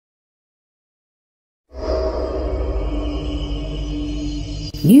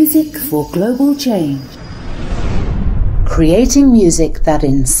Music for global change. Creating music that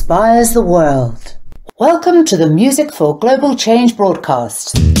inspires the world. Welcome to the Music for Global Change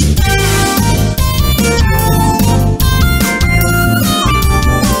broadcast.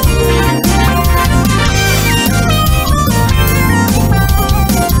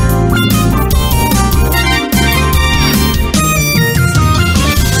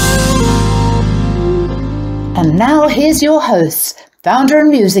 And now here's your hosts, founder and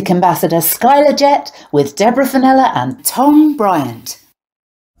music ambassador Skyler Jett with Deborah, Fennella and Tom Bryant.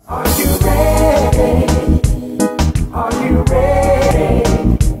 Are you ready? Are you ready?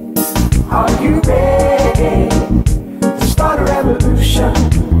 Are you ready to start a revolution?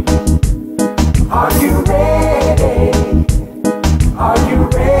 Are you ready? Are you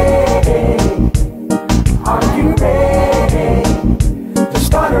ready? Are you ready to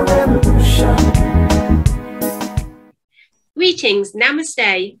start a revolution? Greetings,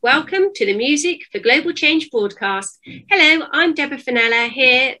 namaste. Welcome to the Music for Global Change broadcast. Hello, I'm Deborah Fennella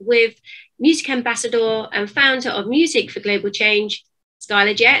here with music ambassador and founder of Music for Global Change,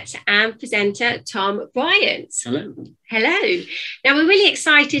 Skyler Jett, and presenter Tom Bryant. Hello. Hello. Now, we're really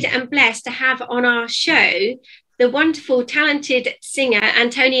excited and blessed to have on our show the wonderful, talented singer,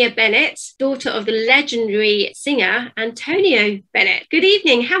 Antonia Bennett, daughter of the legendary singer, Antonia Bennett. Good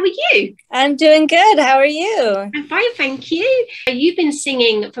evening. How are you? I'm doing good. How are you? I'm fine, thank you. You've been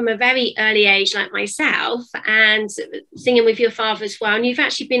singing from a very early age, like myself, and singing with your father as well. And you've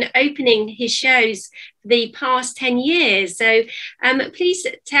actually been opening his shows for the past 10 years. So please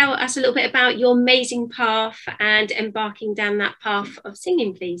tell us a little bit about your amazing path and embarking down that path of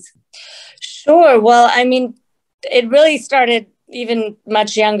singing, please. Sure. Well, I mean, it really started even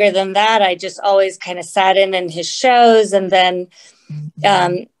much younger than that. I just always kind of sat in his shows. And then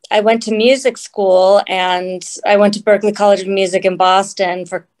I went to music school and I went to Berklee College of Music in Boston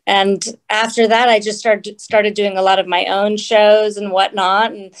and after that, I just started doing a lot of my own shows and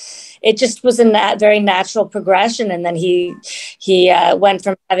whatnot. And it just was a very natural progression. And then he went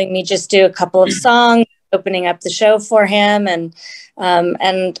from having me just do a couple of songs, opening up the show for him. And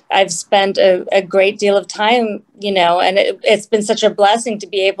I've spent a great deal of time, and it's been such a blessing to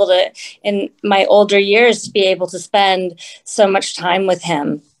be able to, in my older years, to be able to spend so much time with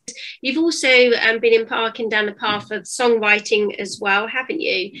him. You've also been embarking down the path of songwriting as well, haven't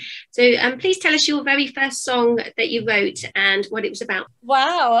you? So please tell us your very first song that you wrote and what it was about.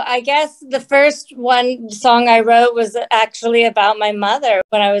 Wow. I guess the first song I wrote was actually about my mother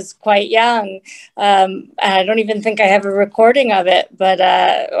when I was quite young. I don't even think I have a recording of it, but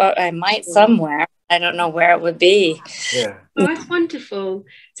I might somewhere. I don't know where it would be. Yeah. Oh, that's wonderful.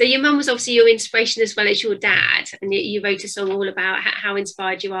 So your mum was obviously your inspiration as well as your dad. And you wrote a song all about how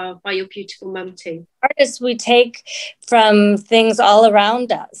inspired you are by your beautiful mum too. Artists, we take from things all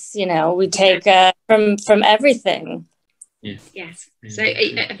around us. We take from everything. Yes. Yes. So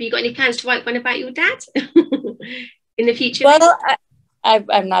have you got any plans to write one about your dad in the future? Well,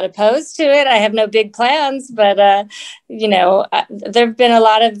 I'm not opposed to it. I have no big plans, but there have been a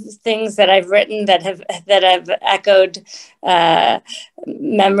lot of things that I've written that have echoed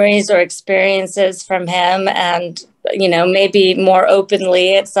memories or experiences from him, and maybe more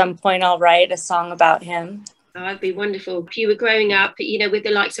openly at some point I'll write a song about him. Oh, that'd be wonderful. If you were growing up, with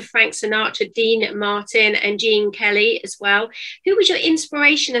the likes of Frank Sinatra, Dean Martin, and Gene Kelly as well, who was your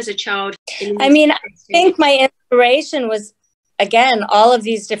inspiration as a child? I think my inspiration was, again, all of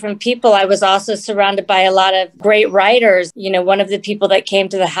these different people. I was also surrounded by a lot of great writers. One of the people that came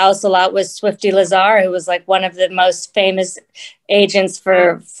to the house a lot was Swifty Lazar, who was like one of the most famous agents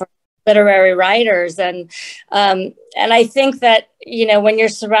for literary writers. And I think that, when you're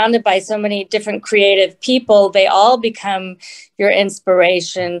surrounded by so many different creative people, they all become your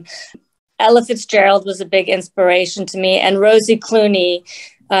inspiration. Ella Fitzgerald was a big inspiration to me. And Rosie Clooney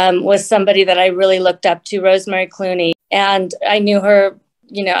was somebody that I really looked up to, Rosemary Clooney. And I knew her,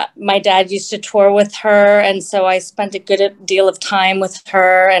 my dad used to tour with her. And so I spent a good deal of time with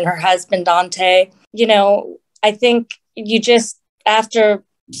her and her husband, Dante. I think you just, after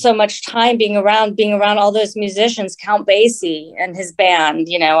so much time being around all those musicians, Count Basie and his band,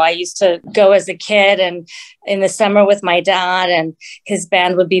 I used to go as a kid and in the summer with my dad, and his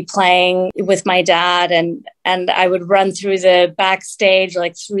band would be playing with my dad, and I would run through the backstage,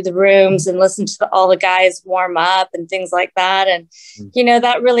 like through the rooms, and listen to all the guys warm up and things like that. And,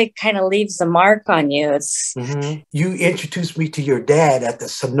 that really kind of leaves a mark on you. It's You introduced me to your dad at the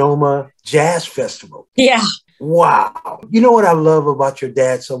Sonoma Jazz Festival. Yeah. Wow. You know what I love about your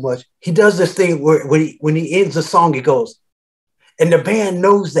dad so much? He does this thing where when he ends the song, he goes, And the band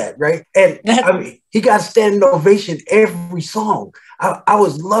knows that, right? And I mean, he got a standing ovation every song. I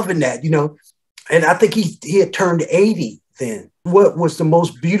was loving that, And I think he had turned 80 then. What was the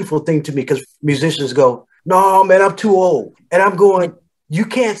most beautiful thing to me, because musicians go, no, man, I'm too old. And I'm going, you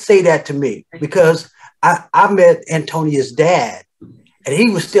can't say that to me, because I met Antonia's dad and he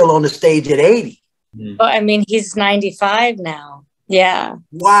was still on the stage at 80. Well, I mean, he's 95 now. Yeah.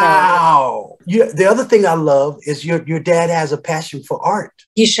 Wow. So. The other thing I love is your dad has a passion for art.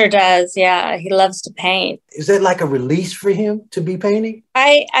 He sure does. Yeah. He loves to paint. Is that like a release for him to be painting?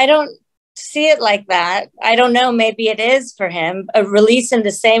 I don't see it like that. I don't know. Maybe it is for him a release in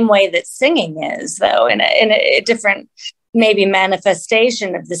the same way that singing is, though, in a different, maybe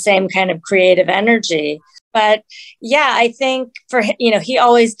manifestation of the same kind of creative energy. But yeah, I think for, he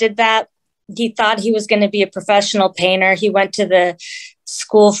always did that. He thought he was going to be a professional painter. He went to the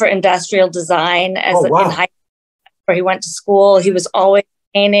school for industrial design in high school, where he went to school. He was always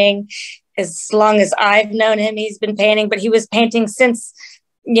painting. As long as I've known him, he's been painting, but he was painting since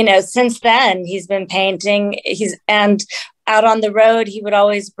then. He's been painting. And out on the road, he would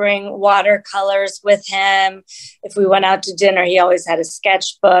always bring watercolors with him. If we went out to dinner, he always had a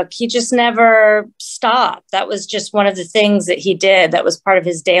sketchbook. He just never stopped. That was just one of the things that he did. That was part of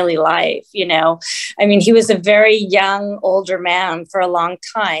his daily life, I mean, he was a very young, older man for a long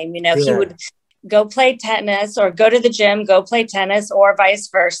time. Yeah. He would go play tennis or go to the gym, go play tennis, or vice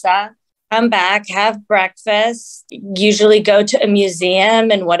versa. Come back, have breakfast, usually go to a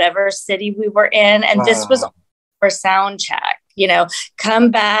museum in whatever city we were in. And this was for sound check, come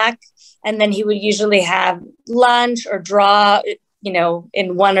back. And then he would usually have lunch or draw,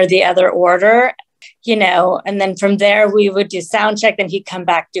 in one or the other order, and then from there we would do sound check. Then he'd come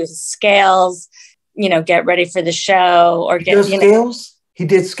back, do his scales, get ready for the show or get scales. He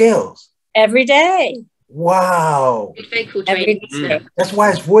did scales every day. Wow. That's why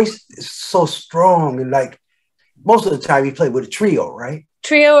his voice is so strong. And like most of the time he played with a trio, right?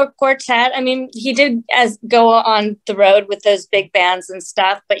 Trio or quartet. I mean, he did go on the road with those big bands and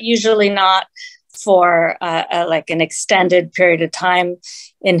stuff, but usually not for like an extended period of time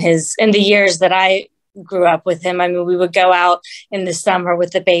in the years that I grew up with him. I mean, we would go out in the summer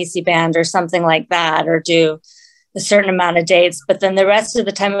with the Basie band or something like that, or do a certain amount of dates. But then the rest of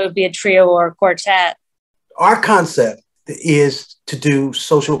the time it would be a trio or a quartet. Our concept is to do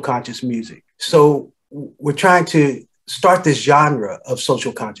social conscious music. So we're trying to start this genre of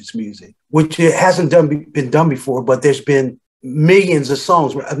social conscious music, which it hasn't been done before, but there's been millions of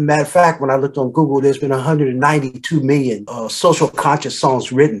songs. As a matter of fact, when I looked on Google, there's been 192 million social conscious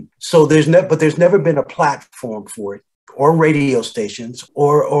songs written. So there's never been a platform for it, or radio stations,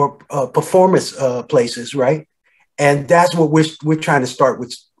 or performance places, right? And that's what we're trying to start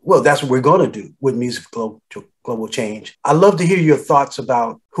with. Well, that's what we're going to do with Music Global Change. I'd love to hear your thoughts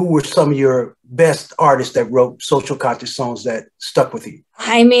about who were some of your best artists that wrote social conscious songs that stuck with you.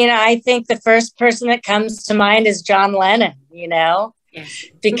 I mean, I think the first person that comes to mind is John Lennon,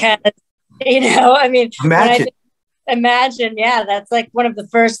 because, I mean, imagine, yeah, that's like one of the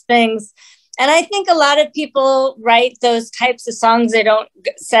first things. And I think a lot of people write those types of songs. They don't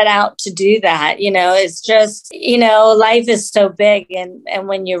set out to do that. It's just, life is so big. And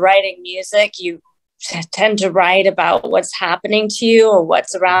when you're writing music, you tend to write about what's happening to you or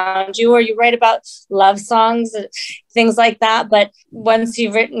what's around you, or you write about love songs, things like that. But once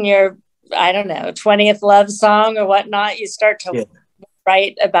you've written your, 20th love song or whatnot, you start to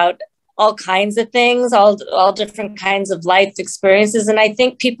write about all kinds of things, all different kinds of life experiences. And I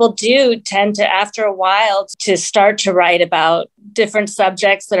think people do tend to, after a while, to start to write about different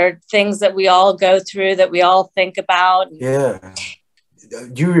subjects that are things that we all go through, that we all think about. Yeah.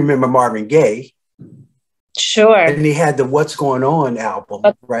 Do you remember Marvin Gaye? Sure. And he had the What's Going On album,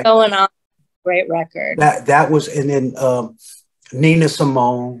 right? Going On, great record. That was, and then Nina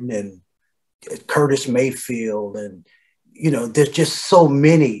Simone and Curtis Mayfield, and there's just so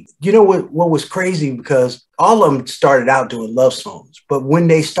many. What was crazy, because all of them started out doing love songs, but when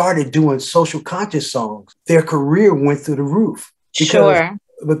they started doing social conscious songs, their career went through the roof.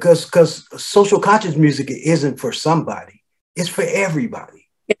 Because social conscious music isn't for somebody, it's for everybody.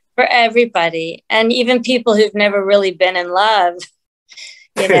 It's for everybody, and even people who've never really been in love,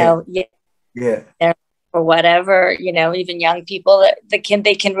 or whatever, even young people that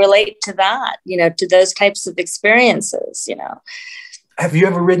can relate to that, to those types of experiences, Have you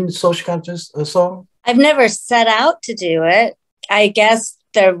ever written social conscious song? I've never set out to do it. I guess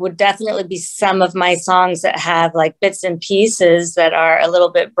there would definitely be some of my songs that have like bits and pieces that are a little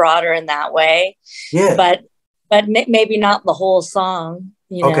bit broader in that way. Yeah. But maybe not the whole song,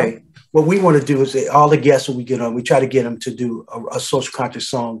 You know? Okay. What we want to do is all the guests when we get on, we try to get them to do a social conscious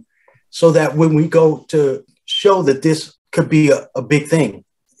song so that when we go to show that this could be a big thing,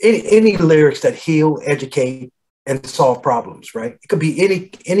 any lyrics that heal, educate, and solve problems, right? It could be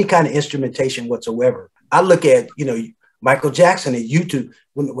any kind of instrumentation whatsoever. I look at, Michael Jackson and YouTube,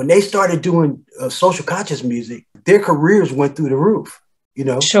 when they started doing social conscious music, their careers went through the roof,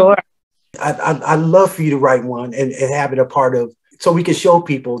 Sure. I'd love for you to write one and have it a part of, so we can show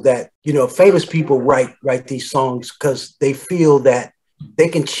people that, famous people write these songs because they feel that they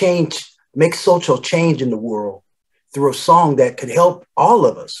can make social change in the world through a song that could help all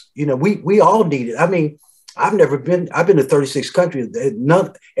of us. We all need it. I mean, I've been to 36 countries.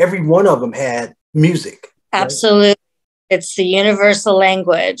 Every one of them had music. Absolutely. Right? It's the universal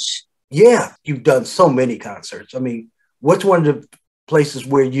language. Yeah. You've done so many concerts. I mean, what's one of the places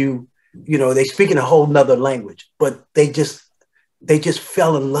where they speak in a whole nother language, but they just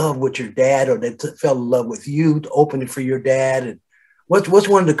fell in love with your dad, or they fell in love with you, opening for your dad? And what's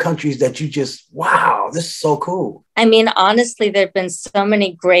one of the countries that you just, wow, this is so cool? I mean, honestly, there've been so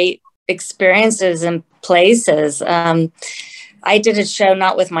many great experiences and places. I did a show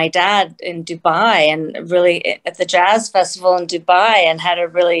not with my dad in Dubai, and really at the jazz festival in Dubai, and had a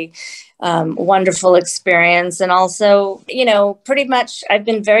really wonderful experience. And also, pretty much I've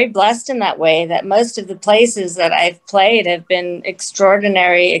been very blessed in that way, that most of the places that I've played have been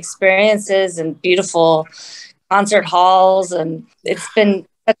extraordinary experiences and beautiful concert halls. And it's been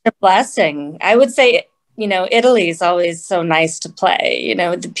such a blessing. I would say, Italy is always so nice to play.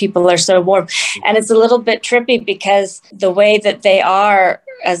 The people are so warm. And it's a little bit trippy because the way that they are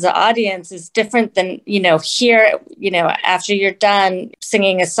as an audience is different than, here, after you're done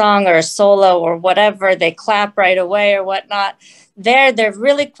singing a song or a solo or whatever, they clap right away or whatnot. They're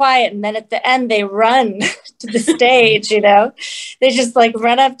really quiet. And then at the end, they run to the stage, they just like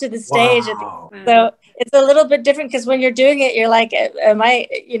run up to the stage. Wow. So it's a little bit different because when you're doing it, you're like,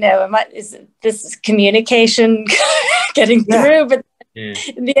 is this communication getting through? But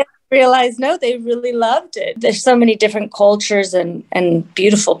in the end, I realized, no, they really loved it. There's so many different cultures and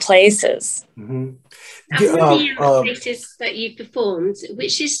beautiful places. Mm-hmm. Out of the places that you've performed,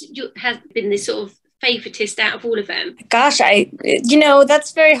 which has been the sort of favoritist out of all of them? Gosh,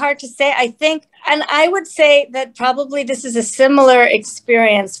 that's very hard to say. I think, and I would say that probably this is a similar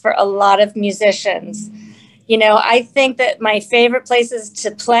experience for a lot of musicians. I think that my favorite places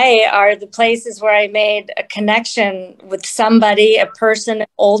to play are the places where I made a connection with somebody, a person, an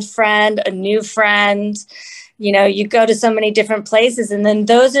old friend, a new friend. You go to so many different places, and then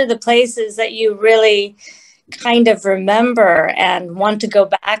those are the places that you really kind of remember and want to go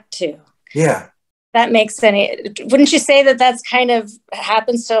back to. Yeah. Wouldn't you say that that's kind of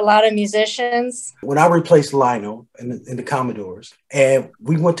happens to a lot of musicians? When I replaced Lionel in the Commodores, and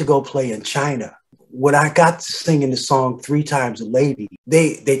we went to go play in China, when I got to singing the song 3 Times a Lady,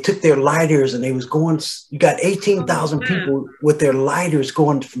 they took their lighters and they was going, you got 18,000 people with their lighters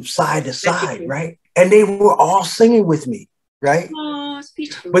going from side to side, right? And they were all singing with me, right? Oh, it's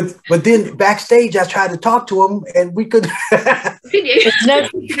beautiful. But then backstage, I tried to talk to them and we couldn't. It's no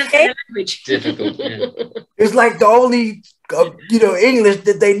language. Difficult, yeah. It's like the only, English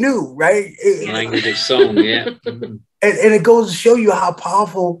that they knew, right? Language of song, yeah. Mm-hmm. And it goes to show you how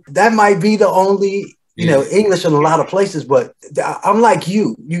powerful that might be. The only, English in a lot of places, but I'm like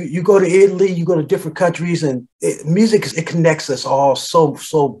you. You go to Italy, you go to different countries, and music, it connects us all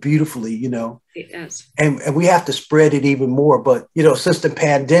so beautifully, It does. And we have to spread it even more. But, since the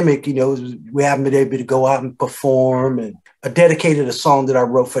pandemic, we haven't been able to go out and perform. And I dedicated a song that I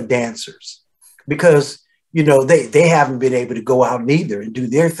wrote for dancers because, they haven't been able to go out neither and do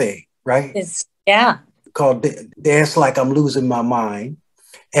their thing, right? Called Dance Like I'm Losing My Mind.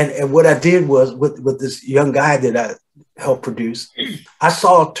 And what I did was with this young guy that I helped produce, I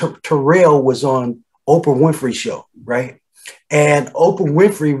saw Terrell was on Oprah Winfrey's show, right? And Oprah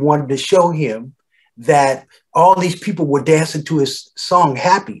Winfrey wanted to show him that all these people were dancing to his song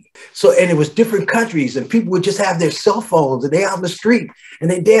Happy. So, and it was different countries and people would just have their cell phones and they out in the street and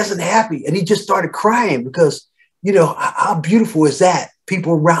they dancing Happy. And he just started crying because, how beautiful is that?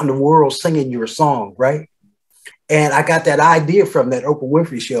 People around the world singing your song, right? And I got that idea from that Oprah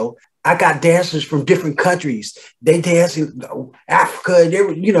Winfrey show. I got dancers from different countries. They dance in Africa, and they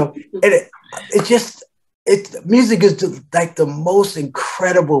were, and music is like the most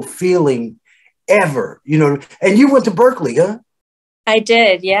incredible feeling ever, And you went to Berkeley, huh? I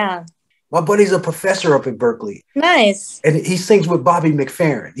did, yeah. My buddy's a professor up in Berkeley. Nice. And he sings with Bobby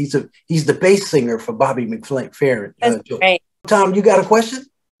McFerrin. He's the bass singer for Bobby McFerrin. That's great. Tom, you got a question?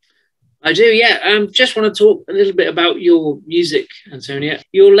 I do, yeah. Just want to talk a little bit about your music, Antonia.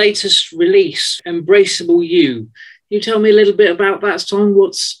 Your latest release, Embraceable You. Can you tell me a little bit about that song?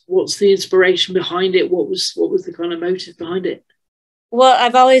 What's the inspiration behind it? What was the kind of motive behind it? Well,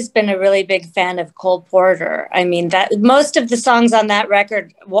 I've always been a really big fan of Cole Porter. I mean, that most of the songs on that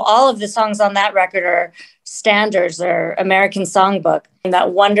record, well, all of the songs on that record are standards or American Songbook. And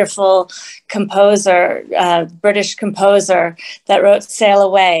that wonderful composer, British composer that wrote Sail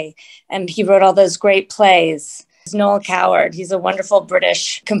Away. And he wrote all those great plays. Noel Coward, he's a wonderful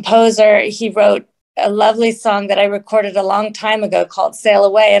British composer. He wrote a lovely song that I recorded a long time ago called Sail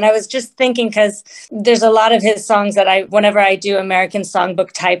Away. And I was just thinking, because there's a lot of his songs that whenever I do American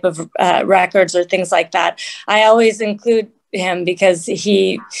Songbook type of records or things like that, I always include him because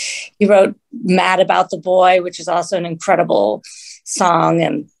he wrote Mad About the Boy, which is also an incredible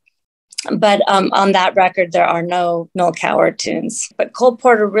song. But on that record, there are no Noel Coward tunes. But Cole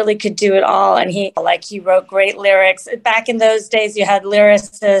Porter really could do it all. And he wrote great lyrics. Back in those days, you had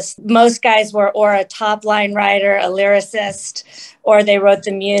lyricists. Most guys were or a top line writer, a lyricist, or they wrote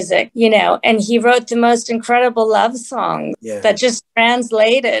the music, and he wrote the most incredible love songs that just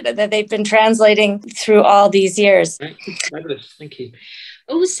translated, that they've been translating through all these years. Fabulous. Thank you.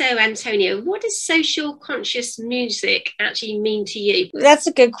 Also, Antonia, what does social conscious music actually mean to you? That's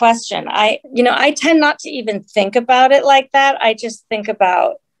a good question. I tend not to even think about it like that. I just think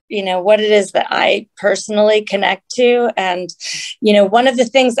about, what it is that I personally connect to. And, one of the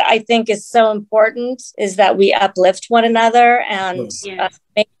things that I think is so important is that we uplift one another and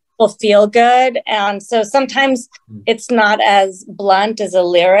make people feel good. And so sometimes it's not as blunt as a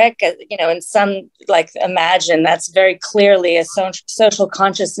lyric, in some, like Imagine, that's very clearly a social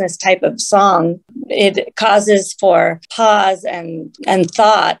consciousness type of song. It causes for pause and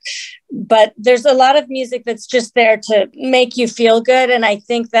thought. But there's a lot of music that's just there to make you feel good. And I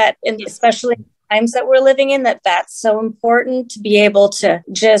think that, especially in times that we're living in, that's so important to be able to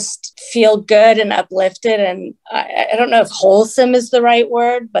just feel good and uplifted. And I don't know if wholesome is the right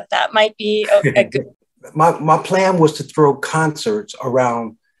word, but that might be a good. My plan was to throw concerts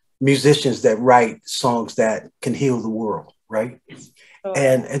around musicians that write songs that can heal the world, right? Oh.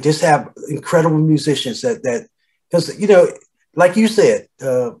 And just have incredible musicians that because, like you said,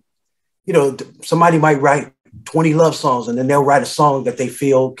 somebody might write 20 love songs and then they'll write a song that they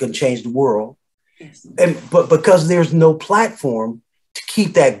feel can change the world. Yes. But because there's no platform to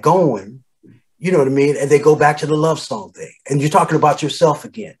keep that going, you know what I mean? And they go back to the love song thing. And you're talking about yourself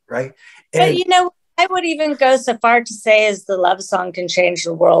again, right? And, but I would even go so far to say is the love song can change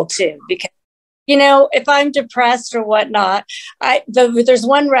the world too, because if I'm depressed or whatnot, there's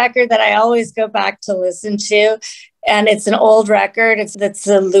one record that I always go back to listen to, and it's an old record. It's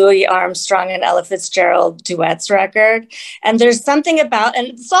the Louis Armstrong and Ella Fitzgerald duets record. And there's something about, and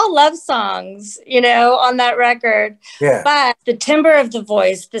it's all love songs, on that record. Yeah. But the timbre of the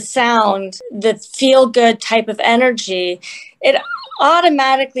voice, the sound, the feel-good type of energy, it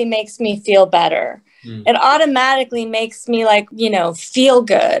automatically makes me feel better. It automatically makes me feel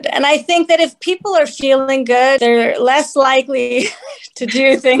good. And I think that if people are feeling good, they're less likely to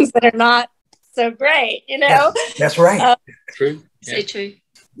do things that are not so great, That's right. True. So true.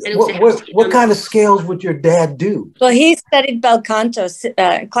 What kind of scales would your dad do? Well, he studied bel canto,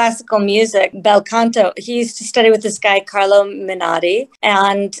 classical music, bel canto. He used to study with this guy, Carlo Minotti.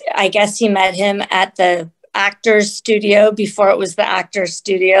 And I guess he met him at the Actors Studio before it was the Actors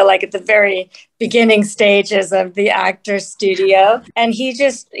Studio, like at the very beginning stages of the Actors Studio. And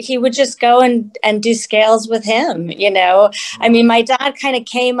he would just go and do scales with him, I mean, my dad kind of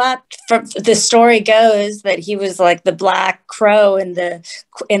came up, from the story goes that he was like the black crow in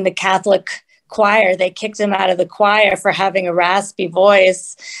the Catholic choir. They kicked him out of the choir for having a raspy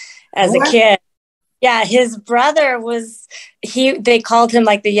voice as a kid. Yeah, his brother they called him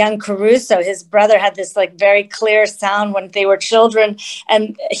like the young Caruso. His brother had this like very clear sound when they were children,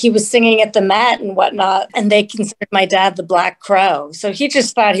 and he was singing at the Met and whatnot. And they considered my dad the Black Crow. So he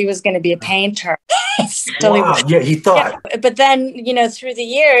just thought he was going to be a painter. Wow. Yeah, he thought. Yeah. But then, through the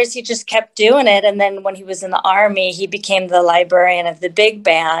years, he just kept doing it. And then when he was in the Army, he became the librarian of the big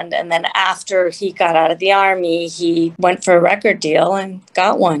band. And then after he got out of the Army, he went for a record deal and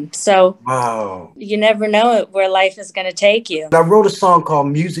got one. So wow. You never know where life is going to take you. I wrote a song called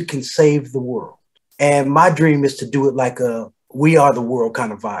Music Can Save the World. And my dream is to do it like a We Are the World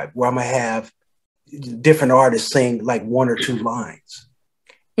kind of vibe, where I'm going to have different artists sing like one or two lines.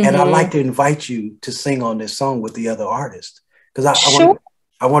 Mm-hmm. And I'd like to invite you to sing on this song with the other artists. Because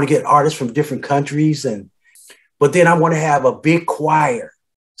I want to get artists from different countries. But then I want to have a big choir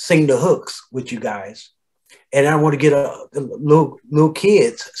sing the hooks with you guys. And I want to get a little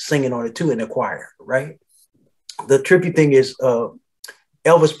kids singing on it too in the choir, right? The trippy thing is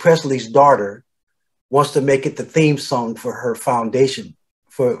Elvis Presley's daughter wants to make it the theme song for her foundation,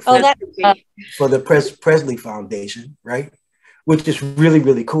 for the Presley Foundation, right? Which is really,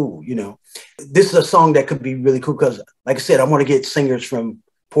 really cool, you know. This is a song that could be really cool because, like I said, I want to get singers from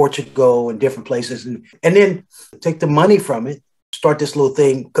Portugal and different places and then take the money from it, start this little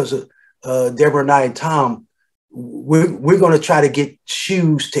thing because Deborah and I and Tom, we're going to try to get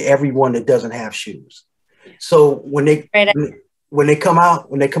shoes to everyone that doesn't have shoes. So when they come out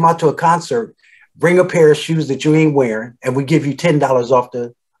to a concert, bring a pair of shoes that you ain't wearing, and we give you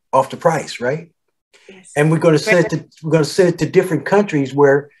 $10 off the price, right? Yes. And we're going to send it to different countries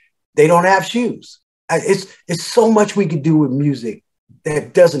where they don't have shoes. It's so much we could do with music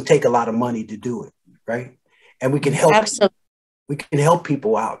that doesn't take a lot of money to do it, right? And we can help. Absolutely. We can help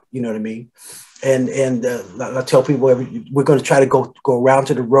people out. You know what I mean? And I tell people we're going to try to go around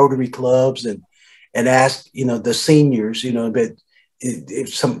to the Rotary clubs and ask, you know, the seniors, you know, that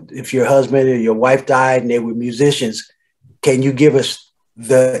if your husband or your wife died and they were musicians, can you give us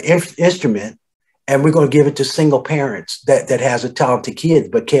the instrument? And we're going to give it to single parents that has a talented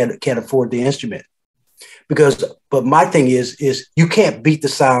kid but can't afford the instrument. But my thing is you can't beat the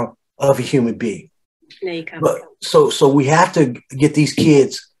sound of a human being. There you go. But so we have to get these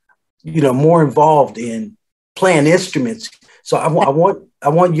kids, you know, more involved in playing instruments. So I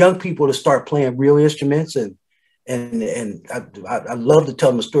want young people to start playing real instruments and I love to tell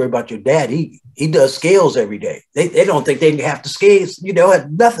them a story about your dad. He does scales every day. They don't think they have to scales, you know,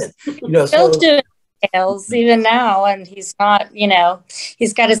 at nothing. You know, still doing scales even now, and he's not, you know,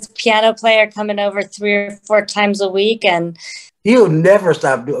 he's got his piano player coming over 3 or 4 times a week, and he'll never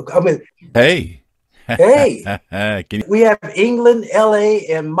stop doing. I mean, hey, we have England, LA,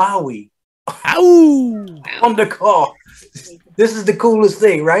 and Maui on the call. This is the coolest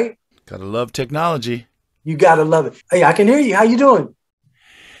thing, right? Gotta love technology. You gotta love it. Hey, I can hear you. How you doing?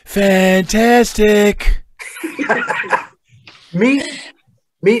 Fantastic. Meet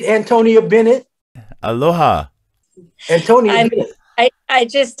Antonia Bennett. Aloha. Antonia Bennett. I'm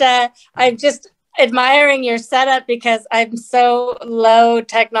just admiring your setup because I'm so low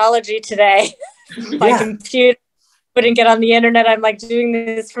technology today. My computer wouldn't get on the internet. I'm like doing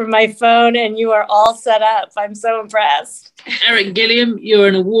this from my phone, and you are all set up. I'm so impressed. Eric Gilliom, you're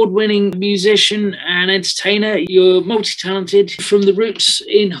an award-winning musician and entertainer. You're multi-talented. From the roots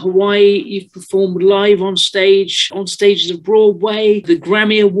in Hawaii, you've performed live on stages of Broadway, the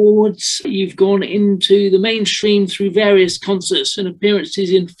Grammy Awards. You've gone into the mainstream through various concerts and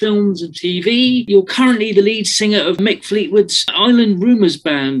appearances in films and TV. You're currently the lead singer of Mick Fleetwood's Island Rumours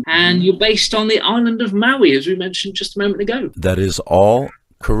band, and you're based on the island of Maui, as we mentioned just a moment ago. That is all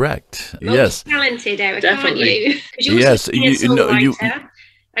correct. Yes. Talented, Eric, definitely. Aren't you? Yes, you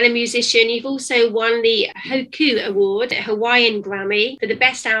and a musician. You've also won the Hoku Award at Hawaiian Grammy for the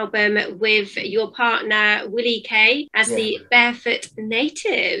best album with your partner Willie Kay as the Barefoot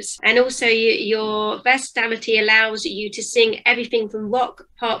Natives. And also your versatility allows you to sing everything from rock,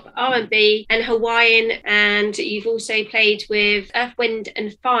 pop, R&B and Hawaiian. And you've also played with Earth, Wind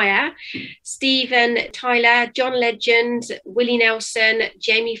and Fire, Steven Tyler, John Legend, Willie Nelson,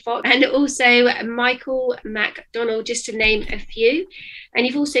 Jamie Foxx, and also Michael McDonald, just to name a few. And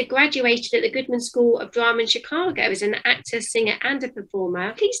you've also graduated at the Goodman School of Drama in Chicago as an actor, singer and a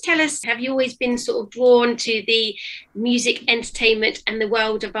performer. Please tell us, have you always been sort of drawn to the music, entertainment and the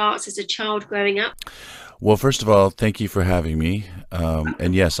world of arts as a child growing up? Well, first of all, thank you for having me.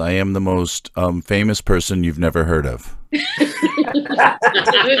 And yes, I am the most famous person you've never heard of.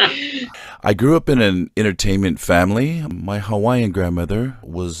 I grew up in an entertainment family. My Hawaiian grandmother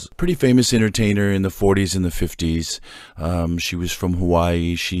was a pretty famous entertainer in the 40s and the 50s. She was from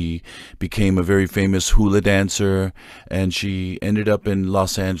Hawaii. She became a very famous hula dancer, and she ended up in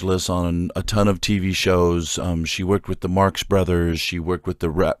Los Angeles on a ton of TV shows. She worked with the Marx Brothers. She worked with the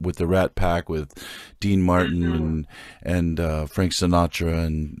Rat Pack with Dean Martin and Frank Sinatra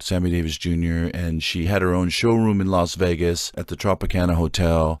and Sammy Davis Jr. And she had her own showroom in Las Vegas at the Tropicana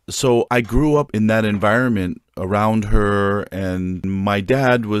Hotel. So I grew up in that environment around her, and my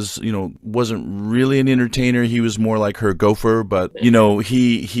dad was, wasn't really an entertainer. He was more like her gopher, but,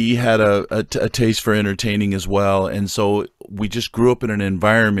 he had a taste for entertaining as well. And so we just grew up in an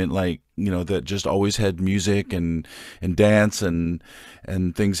environment like, that just always had music and dance and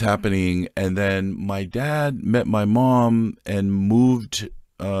things happening. And then my dad met my mom and moved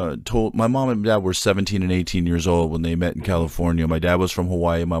told my mom and dad were 17 and 18 years old when they met in California. My dad was from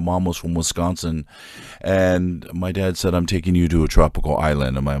Hawaii. My mom was from Wisconsin. And my dad said, I'm taking you to a tropical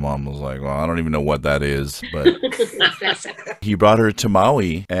island. And my mom was like, well, I don't even know what that is. But he brought her to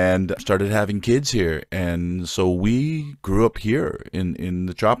Maui and started having kids here. And so we grew up here in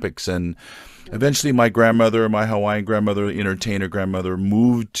the tropics. And eventually my grandmother, my Hawaiian grandmother, entertainer grandmother,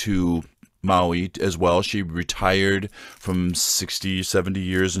 moved to Maui as well. She retired from 60, 70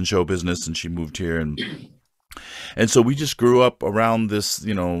 years in show business, and she moved here. And so we just grew up around this,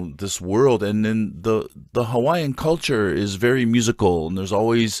 you know, this world. And then the Hawaiian culture is very musical, and there's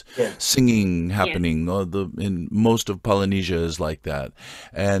always singing happening. In most of Polynesia is like that.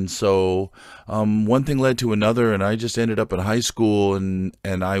 And so one thing led to another, and I just ended up in high school, and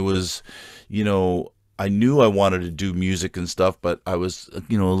I was, you know, I knew I wanted to do music and stuff, but I was,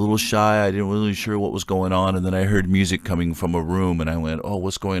 you know, a little shy. I didn't really sure what was going on. And then I heard music coming from a room, and I went, oh,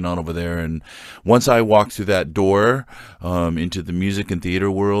 what's going on over there? And once I walked through that door into the music and theater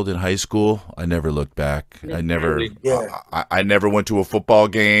world in high school, I never looked back. I never went to a football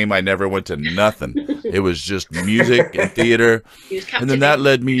game. I never went to nothing. It was just music and theater. And then that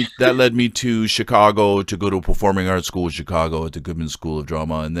led me to Chicago to go to a performing arts school in Chicago at the Goodman School of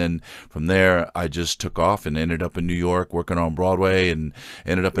Drama. And then from there, I just took off and ended up in New York working on Broadway, and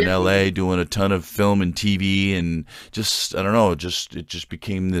ended up in LA doing a ton of film and TV, and just, I don't know, it just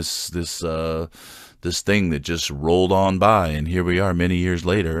became this thing that just rolled on by, and here we are many years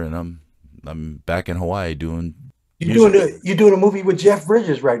later, and I'm back in Hawaii doing music. You're doing a movie with Jeff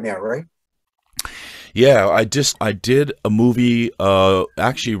Bridges right now, right? Yeah, I did a movie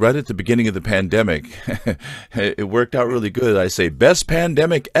actually right at the beginning of the pandemic. It worked out really good. I say best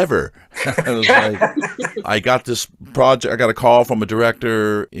pandemic ever. I was like, I got this project. I got a call from a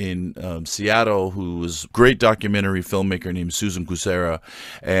director in Seattle who was a great documentary filmmaker named Susan Kucera,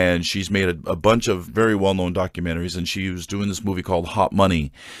 and she's made a bunch of very well-known documentaries, and she was doing this movie called Hot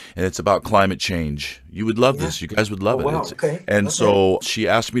Money, and it's about climate change. You would love this. You guys would love it. Wow, okay. And so she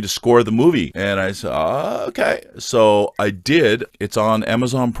asked me to score the movie, and I said, okay. So I did. It's on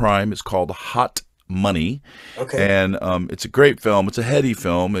Amazon Prime. It's called Hot Money. Okay. And it's a great film. It's a heady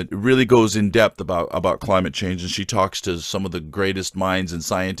film. It really goes in depth about climate change, and she talks to some of the greatest minds and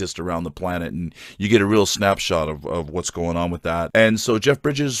scientists around the planet, and you get a real snapshot of what's going on with that. And so Jeff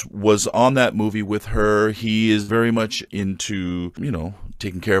Bridges was on that movie with her. He is very much into, you know,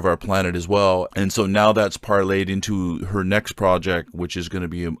 taking care of our planet as well. And so now that's parlayed into her next project, which is going to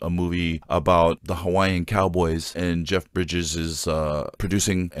be a movie about the Hawaiian cowboys, and Jeff Bridges is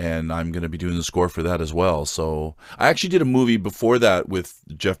producing, and I'm going to be doing the score for that as well. So I actually did a movie before that with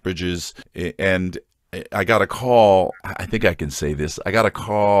Jeff Bridges, and I got a call. I think I can say this. I got a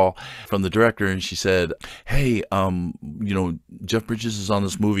call from the director, and she said, hey, you know, Jeff Bridges is on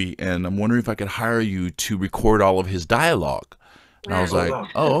this movie, and I'm wondering if I could hire you to record all of his dialogue. And I was like,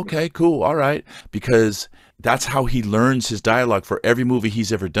 oh, okay, cool. All right. Because that's how he learns his dialogue for every movie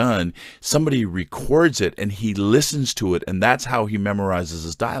he's ever done. Somebody records it and he listens to it, and that's how he memorizes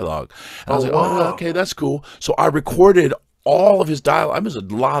his dialogue. And I was like, oh, okay, that's cool. So I recorded all of his dialogue. I mean, there's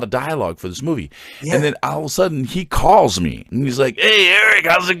a lot of dialogue for this movie. Yeah. And then all of a sudden he calls me and he's like, hey, Eric,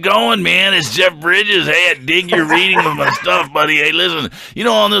 how's it going, man? It's Jeff Bridges. Hey, I dig your reading of my stuff, buddy. Hey, listen, you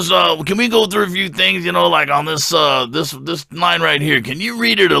know, on this, can we go through a few things, you know, like on this, this line right here, can you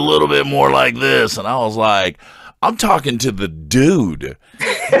read it a little bit more like this? And I was like, I'm talking to the dude.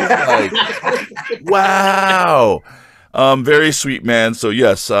 Like, wow. Very sweet, man. So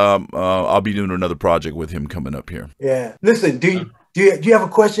yes, I'll be doing another project with him coming up here. Yeah. Listen, do you have a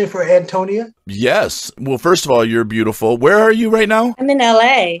question for Antonia? Yes. Well, first of all, you're beautiful. Where are you right now? I'm in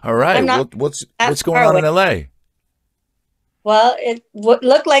LA. All right. What's going on in LA? Well, it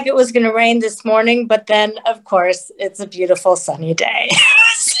looked like it was going to rain this morning, but then, of course, it's a beautiful sunny day.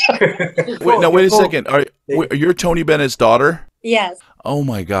 Wait a second. You're Tony Bennett's daughter? Yes. Oh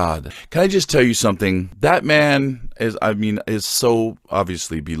my God. Can I just tell you something? That man is so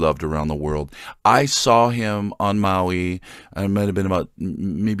obviously beloved around the world. I saw him on Maui. It might have been about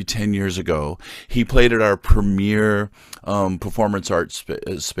maybe 10 years ago. He played at our premier performance arts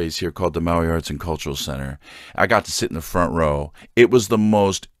space here called the Maui Arts and Cultural Center. I got to sit in the front row. It was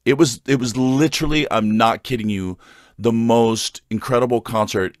literally, I'm not kidding you, the most incredible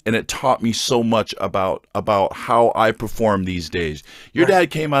concert, and it taught me so much about how I perform these days. Your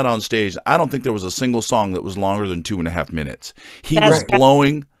dad came out on stage. I don't think there was a single song that was longer than 2.5 minutes. He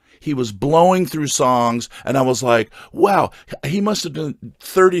was blowing through songs, and I was like, wow, he must have done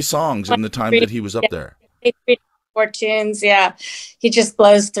 30 songs in the time that he was up there. 4 tunes, yeah. He just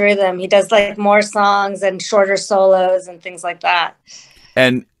blows through them. He does like more songs and shorter solos and things like that.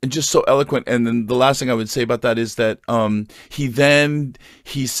 and just so eloquent. And then the last thing I would say about that is that he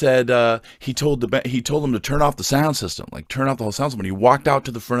said he told them to turn off the sound system, like turn off the whole sound system. And he walked out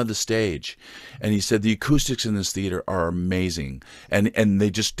to the front of the stage, and he said the acoustics in this theater are amazing, and they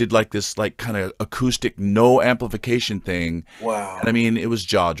just did like this like kind of acoustic no amplification thing. Wow! And I mean, it was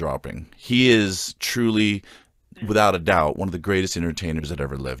jaw dropping. He is truly, without a doubt, one of the greatest entertainers that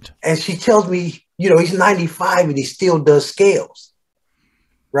ever lived. And she tells me, you know, he's 95 and he still does scales,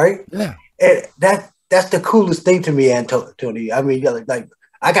 right? Yeah. And that's the coolest thing to me, Antonia. I mean, like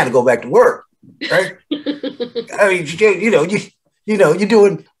I got to go back to work, right? I mean, you're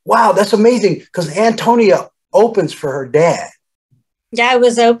doing, wow, that's amazing. Because Antonia opens for her dad. Yeah, I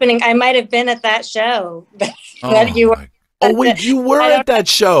was opening. I might have been at that show that you were. Oh, wait, you were at that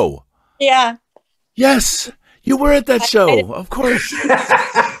show. Yeah. Yes, you were at that show. Of course.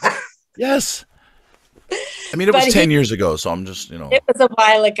 Yes. I mean, it was 10 years ago, so I'm just, It was a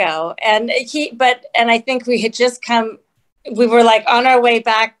while ago. And I think we had just we were like on our way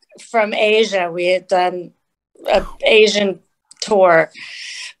back from Asia. We had done an Asian tour.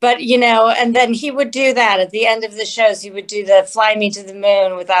 But, and then he would do that at the end of the shows. He would do the Fly Me to the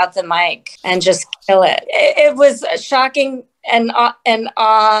Moon without the mic and just kill it. It was shocking and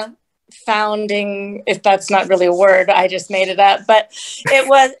awe-founding, if that's not really a word, I just made it up. But it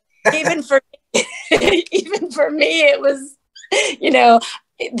was, even for me, it was,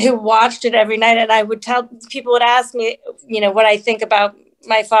 who watched it every night. And I would people would ask me, what I think about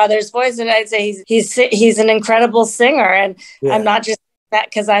my father's voice. And I'd say he's an incredible singer. And I'm not just that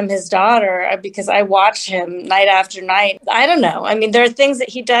because I'm his daughter, because I watch him night after night. I don't know. I mean, there are things that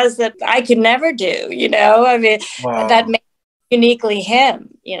he does that I could never do, I mean, that makes uniquely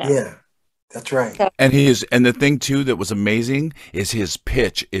him, Yeah. That's right. So, and the thing too that was amazing is his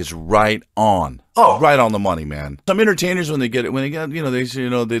pitch is right on. Oh, right on the money, man. Some entertainers when they get,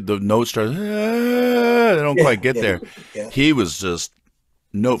 the notes start, they don't quite get there. Yeah. He was just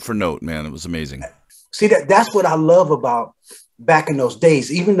note for note, man. It was amazing. See, that's what I love about back in those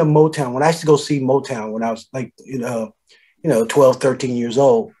days. Even the Motown, when I used to go see Motown when I was like, 12, 13 years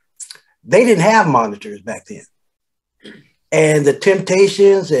old, they didn't have monitors back then. And the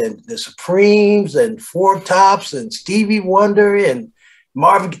Temptations and the Supremes and Four Tops and Stevie Wonder and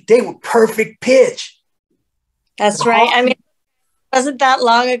Marvin, they were perfect pitch. That's right. I mean, it wasn't that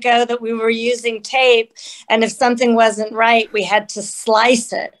long ago that we were using tape, and if something wasn't right, we had to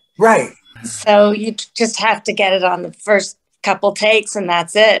slice it. Right. So you just have to get it on the first couple takes, and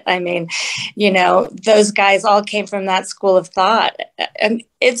that's it. I mean, those guys all came from that school of thought, and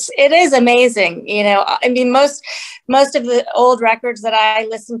it is amazing. I mean, most of the old records that I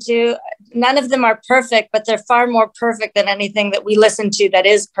listen to, none of them are perfect, but they're far more perfect than anything that we listen to that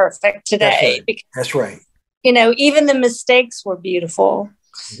is perfect today. That's right. Even the mistakes were beautiful.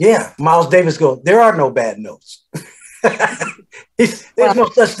 Yeah, Miles Davis goes, there are no bad notes. There's no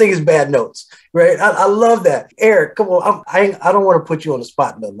such thing as bad notes, right? I love that. Eric, come on. I don't want to put you on the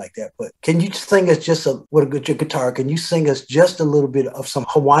spot, nothing like that, but can you sing us with your guitar? Can you sing us just a little bit of some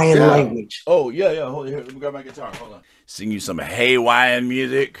Hawaiian language? Oh, yeah. Hold on, here. Let me grab my guitar. Hold on. Sing you some Hawaiian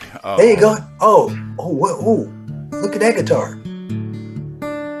music. There you go. Oh, look at that guitar.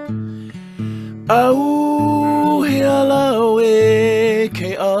 Au hiala we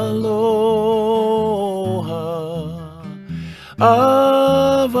ke aloha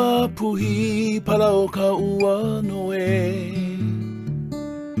Ava puhi palau ka ua noe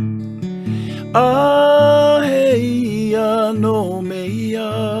Aheia no mea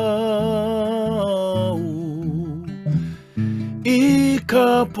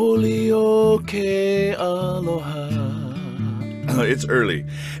Ika polio ke aloha. It's early.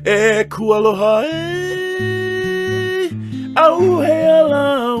 E ku aloha e au he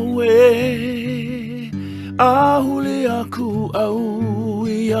ala we Ahuli aku au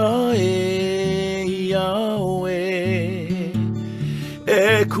ia we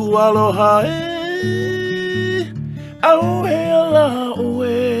E ku aloha e au he ala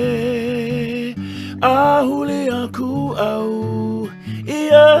we Ahuli aku au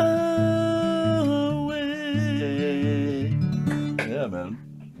ia we. Yeah, man.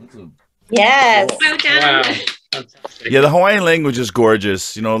 Yes. Well done. Wow. Yeah, the Hawaiian language is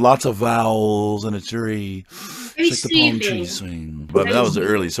gorgeous. Lots of vowels, and it's very like the palm tree swing. But that was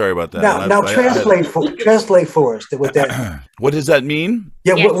early. Sorry about that. Now translate for us with that. What does that mean?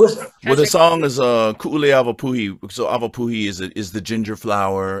 Yeah. Yes. Well, the song is Ku'ule Avapuhi. So Avapuhi is the ginger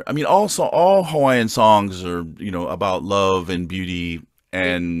flower. I mean, also all Hawaiian songs are about love and beauty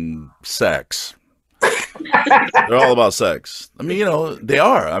and sex. They're all about sex. I mean, you know, they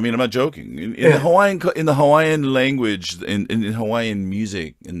are. I mean, I'm not joking. In the Hawaiian language, in Hawaiian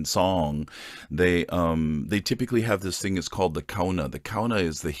music and song, they typically have this thing. It's called the kauna. The kauna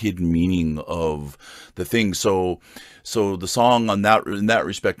is the hidden meaning of the thing. So the song in that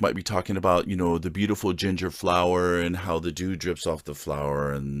respect might be talking about, you know, the beautiful ginger flower and how the dew drips off the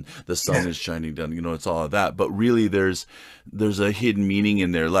flower and the sun is shining down. You know, it's all of that. But really, there's a hidden meaning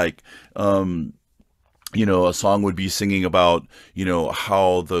in there, like. You know, a song would be singing about, you know,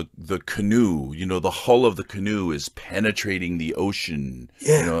 how the canoe, you know, the hull of the canoe is penetrating the ocean.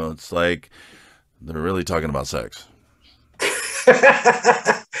 Yeah. You know, it's like they're really talking about sex.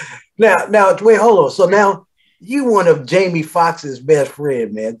 now, wait, hold on. So now you one of Jamie Foxx's best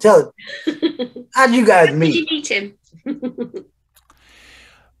friend, man. Tell it, how'd you guys meet? Did you meet him?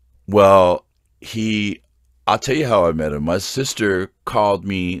 Well, I'll tell you how I met him. My sister called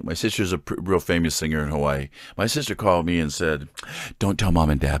me. My sister's a real famous singer in Hawaii. My sister called me and said, "Don't tell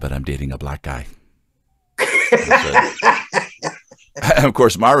mom and dad, but I'm dating a black guy." And of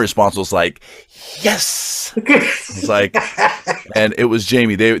course, my response was like, "Yes!" It's like, and it was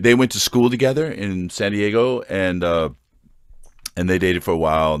Jamie. They went to school together in San Diego, and they dated for a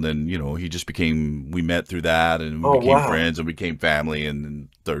while, and then, you know, we met through that, and we became friends and became family, and then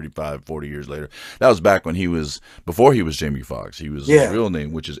 35, 40 years later. That was back when before he was Jamie Foxx. He was his real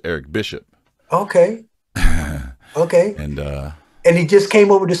name, which is Eric Bishop. Okay. Okay. And he just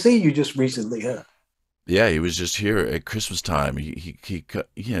came over to see you just recently, huh? Yeah, he was just here at Christmas time. He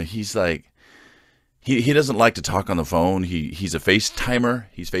you know, he's like, he doesn't like to talk on the phone. He's a FaceTimer.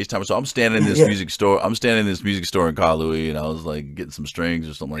 He's FaceTimer. So I'm standing in this music store. I'm standing in this music store in Kaului, and I was like getting some strings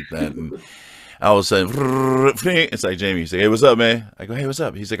or something like that. And all of a sudden, it's like Jamie. He's like, "Hey, what's up, man?" I go, "Hey, what's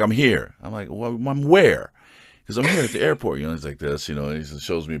up?" He's like, "I'm here." I'm like, "Well, I'm where?" Because I'm here at the airport. You know, he's like this. You know, he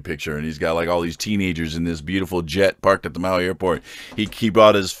shows me a picture, and he's got like all these teenagers in this beautiful jet parked at the Maui airport. He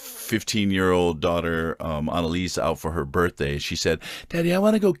brought his 15-year-old daughter, Annalise, out for her birthday. She said, "Daddy, I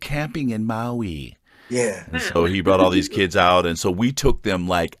want to go camping in Maui." Yeah. And so he brought all these kids out, and so we took them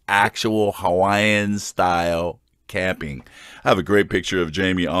like actual Hawaiian style camping. I have a great picture of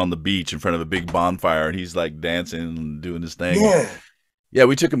Jamie on the beach in front of a big bonfire, and he's like dancing and doing his thing. Yeah,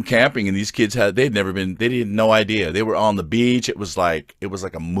 we took them camping, and these kids they didn't no idea. They were on the beach. It was like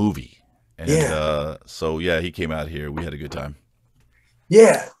a movie. And so yeah, he came out here. We had a good time.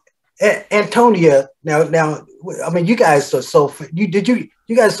 Yeah. Antonia, now, I mean, you guys are so, you guys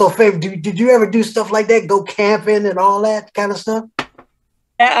are so famous. Did you ever do stuff like that? Go camping and all that kind of stuff?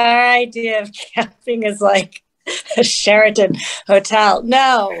 Our idea of camping is like a Sheraton hotel.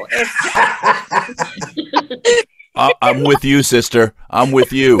 No. I'm with you, sister. I'm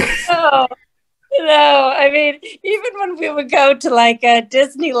with you. No, I mean, even when we would go to like a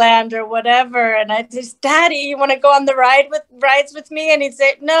Disneyland or whatever, and I just, "Daddy, you want to go on the rides with me?" And he'd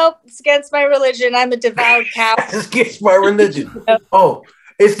say, "Nope, it's against my religion. I'm a devout Catholic." It's against my religion. Oh,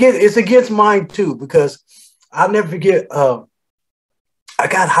 it's against mine too, because I'll never forget. I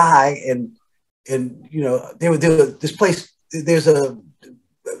got high, and you know, there was this place. There's a,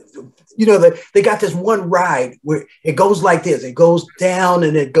 you know, they got this one ride where it goes like this. It goes down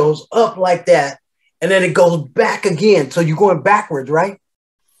and it goes up like that. And then it goes back again. So you're going backwards, right?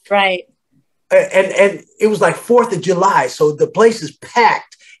 Right. And it was like 4th of July. So the place is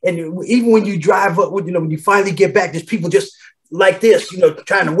packed. And even when you drive up, you know, when you finally get back, there's people just like this, you know,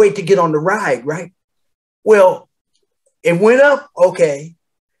 trying to wait to get on the ride, right? Well, it went up, okay.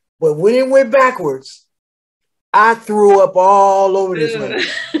 But when it went backwards, I threw up all over this place.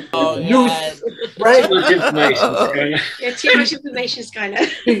 Oh, God. Right? Too much information. Yeah, too much information,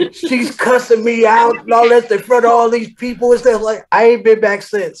 Skyler. She's cussing me out and all that in front of all these people and stuff. Like, I ain't been back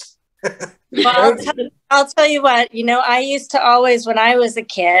since. Well, I'll tell you what, you know, I used to always, when I was a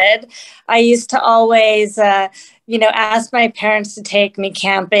kid, I used to always, you know, ask my parents to take me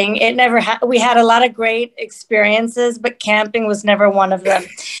camping. It never we had a lot of great experiences, but camping was never one of them.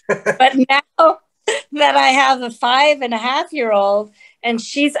 But now that I have a 5.5-year-old, and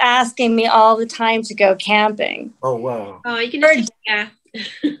she's asking me all the time to go camping. Oh, wow. Oh, you can just, yeah.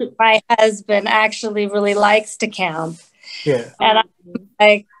 My husband actually really likes to camp. Yeah. And I'm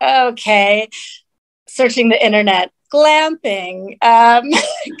like, okay, searching the internet, glamping.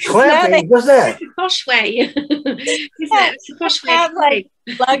 Glamping? What's that? It's a posh way. It's a posh way. Have like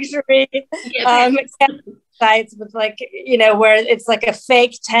luxury sites with like, you know, where it's like a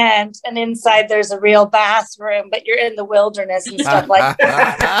fake tent and inside there's a real bathroom, but you're in the wilderness and stuff like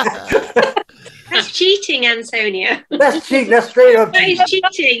that. That's cheating, Antonia. That's cheating. That's straight up cheating. That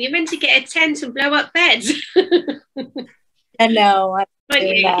is cheating. You're meant to get a tent and blow up beds. I know.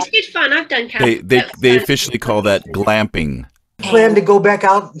 It's good fun. I've done They officially call that glamping. Plan to go back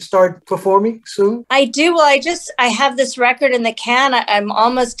out and start performing soon? I do. Well, I have this record in the can. I'm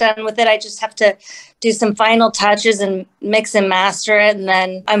almost done with it. I just have to do some final touches and mix and master it. And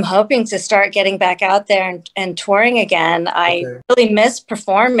then I'm hoping to start getting back out there and touring again. I really miss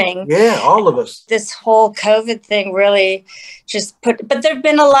performing. Yeah, all of us. This whole COVID thing really but there've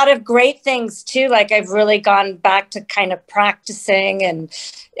been a lot of great things too. Like I've really gone back to kind of practicing and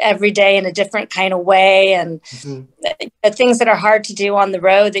every day in a different kind of way. And the things that are hard to do on the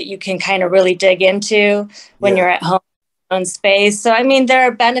road that you can kind of really dig into when you're at home. Own space. So I mean there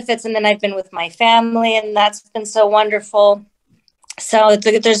are benefits, and then I've been with my family and that's been so wonderful. So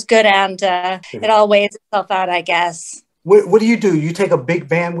there's good and it all weighs itself out, I guess. What do? You take a big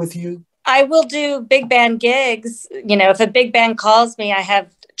band with you? I will do big band gigs. You know, if a big band calls me, I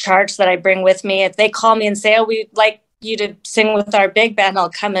have charts that I bring with me. If they call me and say, oh, we'd like you to sing with our big band, I'll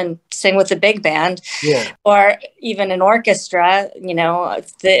come and sing with the big band. Yeah. Or even an orchestra. You know,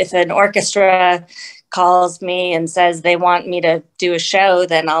 if an orchestra calls me and says they want me to do a show,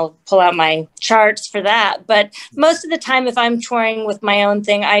 then I'll pull out my charts for that. But most of the time, if I'm touring with my own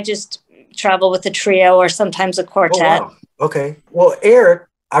thing, I just travel with a trio or sometimes a quartet. Oh, wow. Okay. Well, Eric,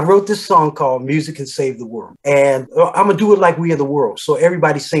 I wrote this song called Music Can Save the World. And I'm going to do it like We Are the World. So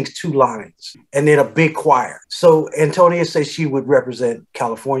everybody sings 2 lines and then a big choir. So Antonia says she would represent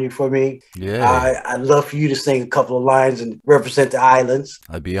California for me. Yeah. I'd love for you to sing a couple of lines and represent the islands.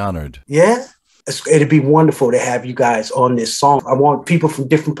 I'd be honored. Yeah. It'd be wonderful to have you guys on this song. I want people from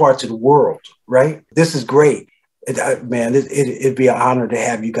different parts of the world, right? This is great. It'd be an honor to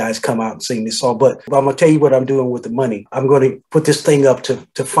have you guys come out and sing this song. But I'm going to tell you what I'm doing with the money. I'm going to put this thing up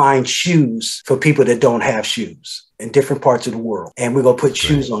to find shoes for people that don't have shoes in different parts of the world. And we're going to put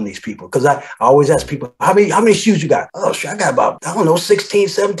shoes on these people. Because I always ask people, how many shoes you got? Oh, I got about, 16,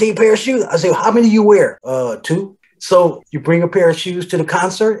 17 pair of shoes. I say, how many you wear? 2. So you bring a pair of shoes to the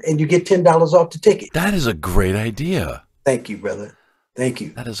concert and you get $10 off the ticket. That is a great idea. Thank you, brother. Thank you.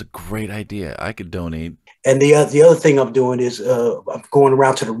 That is a great idea. I could donate. And the other thing I'm doing is I'm going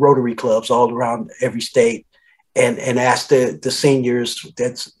around to the Rotary clubs all around every state and ask the seniors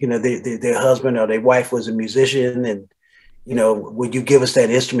that's, their husband or their wife was a musician and, would you give us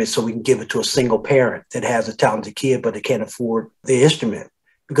that instrument so we can give it to a single parent that has a talented kid, but they can't afford the instrument?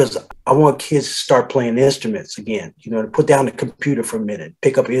 Because I want kids to start playing instruments again, to put down the computer for a minute,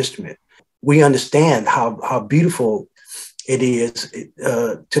 pick up an instrument. We understand how beautiful it is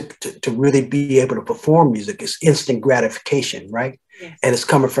to really be able to perform music. It's instant gratification, right? Yes. And it's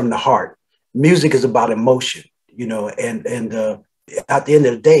coming from the heart. Music is about emotion, and at the end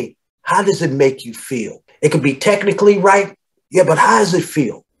of the day, how does it make you feel? It could be technically right, yeah, but how does it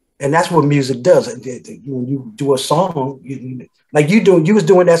feel? And that's what music does. When you do a song, like you was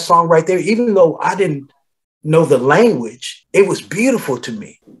doing that song right there, even though I didn't know the language, it was beautiful to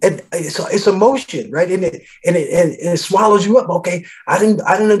me. And it's emotion, right? And it swallows you up. Okay, I didn't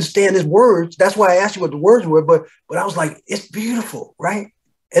understand his words. That's why I asked you what the words were. But I was like, it's beautiful, right?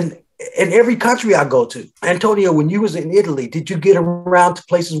 And in every country I go to, Antonia, when you was in Italy, did you get around to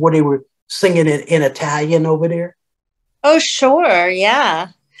places where they were singing in Italian over there? Oh, sure, yeah.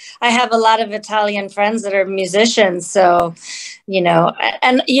 I have a lot of Italian friends that are musicians. So,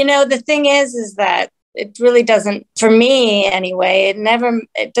 the thing is that it really doesn't, for me anyway,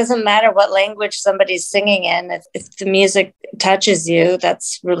 it doesn't matter what language somebody's singing in. If the music touches you,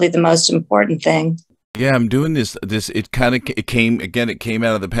 that's really the most important thing. Yeah, I'm doing this. It came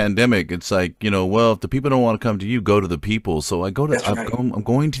out of the pandemic. It's like, well, if the people don't want to come to you, go to the people. So I'm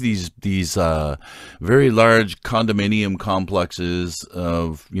going to these very large condominium complexes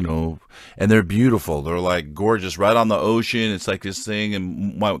of, and they're beautiful. They're like gorgeous, right on the ocean. It's like this thing.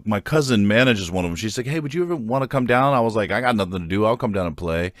 And my cousin manages one of them. She's like, hey, would you ever want to come down? I was like, I got nothing to do. I'll come down and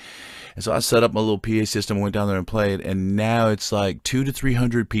play. And so I set up my little PA system, went down there and played, and now it's like 200 to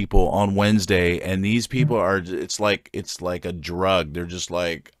 300 people on Wednesday, and these people are, it's like a drug. They're just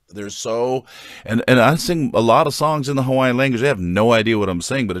like, they're so, and I sing a lot of songs in the Hawaiian language. They have no idea what I'm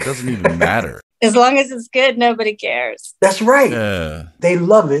saying, but it doesn't even matter. As long as it's good, nobody cares. That's right. Yeah. They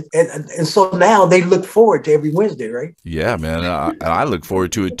love it. And so now they look forward to every Wednesday, right? Yeah, man. I look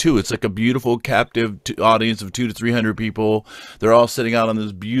forward to it too. It's like a beautiful captive audience of 200 to 300 people. They're all sitting out on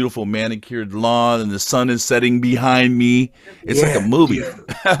this beautiful manicured lawn and the sun is setting behind me. It's like a movie.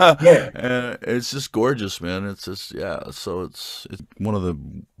 Yeah. It's just gorgeous, man. It's just, so it's one of the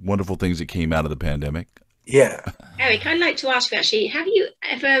wonderful things that came out of the pandemic. Yeah. Eric, I'd like to ask you actually, have you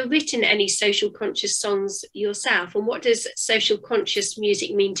ever written any social conscious songs yourself? And what does social conscious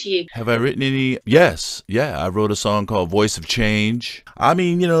music mean to you? Have I written any? Yes. Yeah. I wrote a song called Voice of Change. I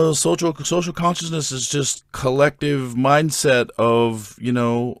mean, social consciousness is just collective mindset of,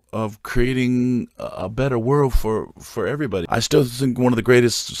 of creating a better world for everybody. I still think one of the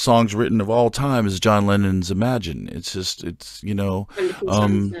greatest songs written of all time is John Lennon's Imagine. Wonderful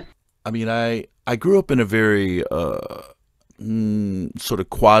songs, yeah. I mean, I grew up in a very sort of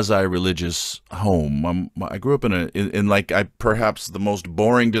quasi-religious home. I grew up in perhaps the most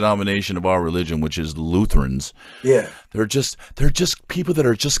boring denomination of our religion, which is Lutherans. Yeah. They're just people that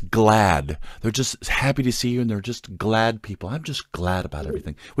are just glad. They're just happy to see you, and they're just glad people. I'm just glad about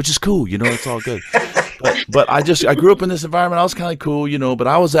everything, which is cool. It's all good. But I grew up in this environment. I was kind of cool, but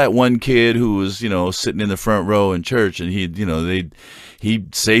I was that one kid who was, sitting in the front row in church, and he'd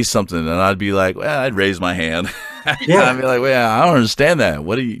say something, and I'd be like, well, I'd raise my hand. Yeah. I'd be like, well, I don't understand that.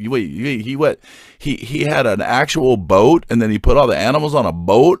 What do you wait? He had an actual boat, and then he put all the animals on a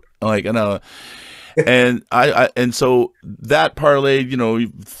boat, and so that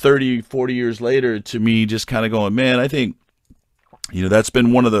parlayed, 30, 40 years later to me just kind of going, man, I think, that's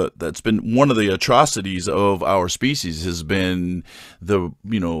been one of the atrocities of our species has been the,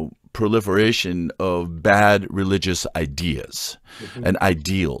 proliferation of bad religious ideas and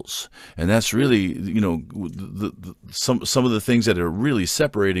ideals. And that's really, some of the things that are really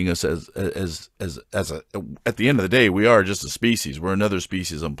separating us at the end of the day, we are just a species. We're another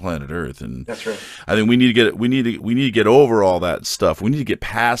species on planet Earth. And that's right. I think we need to get over all that stuff. We need to get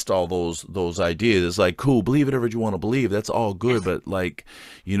past all those ideas. It's like, cool, believe whatever you want to believe. That's all good. But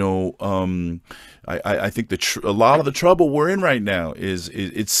I think a lot of the trouble we're in right now is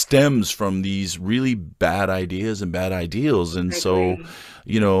it stems from these really bad ideas and bad ideals. And so,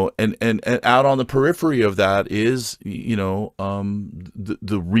 and out on the periphery of that is,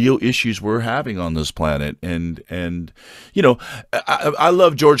 the real issues we're having on this planet. And I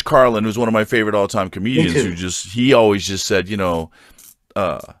love George Carlin, who's one of my favorite all-time comedians, he always just said, the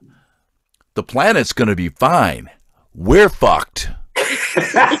planet's going to be fine. We're fucked.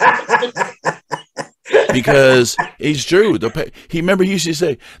 Because it's true. He used to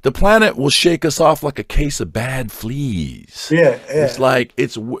say, the planet will shake us off like a case of bad fleas. Yeah. It's like,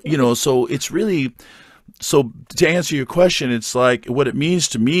 so it's really, so to answer your question, it's like, what it means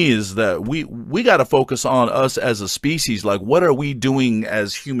to me is that we got to focus on us as a species. Like, what are we doing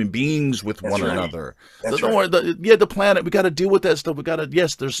as human beings with one another? Don't worry, the planet, we got to deal with that stuff.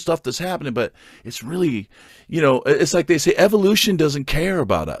 Yes, there's stuff that's happening, but it's really, it's like they say, evolution doesn't care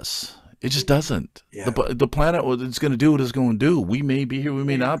about us. It just doesn't. Yeah. The planet, it's going to do what it's going to do. We may be here, we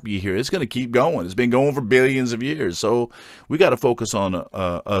may not be here. It's going to keep going. It's been going for billions of years. So we got to focus on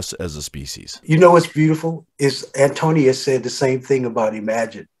us as a species. You know what's beautiful is Antonia said the same thing about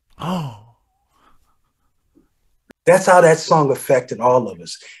Imagine. Oh. That's how that song affected all of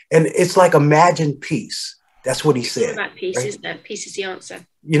us. And it's like imagine peace. That's what he said. That peace, right? Isn't it? Peace is the answer.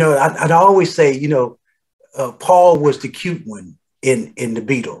 I'd always say, Paul was the cute one in the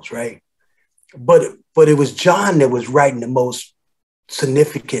Beatles, right? But it was John that was writing the most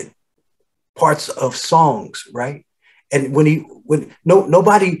significant parts of songs, right? And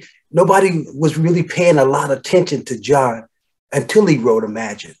nobody was really paying a lot of attention to John until he wrote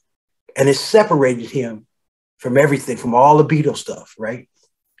Imagine, and it separated him from everything, from all the Beatles stuff, right?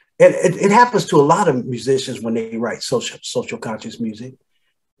 And it happens to a lot of musicians when they write social conscious music,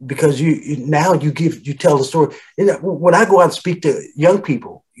 because you tell the story. When I go out and speak to young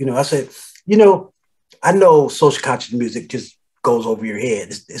people, I said, I know social conscious music just goes over your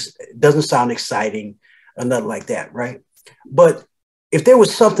head. It doesn't sound exciting or nothing like that, right? But if there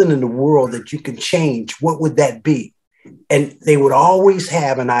was something in the world that you can change, what would that be? And they would always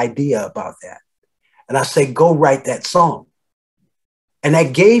have an idea about that. And I say, go write that song. And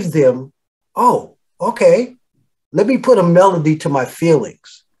that gave them, oh, okay, let me put a melody to my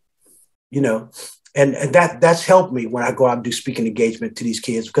feelings, and that's helped me when I go out and do speaking engagement to these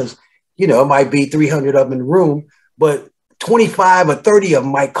kids, because it might be 300 of them in the room, but 25 or 30 of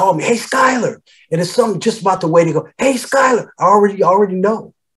them might call me, hey, Skyler. And it's something just about the way they go, hey, Skyler, I already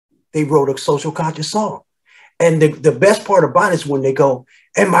know they wrote a social conscious song. And the best part about it is when they go,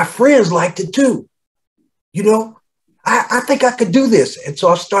 and my friends liked it too. I think I could do this. And so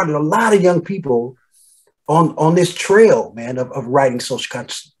I've started a lot of young people on this trail, man, of writing social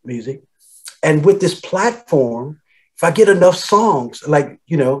conscious music. And with this platform, if I get enough songs, like,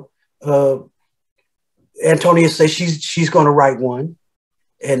 Antonia says she's going to write one.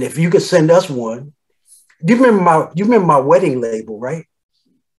 And if you could send us one, you remember my wedding label, right?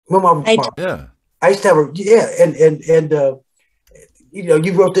 Yeah. I used to have you know,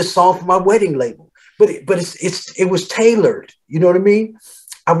 you wrote this song for my wedding label, but it was tailored. You know what I mean?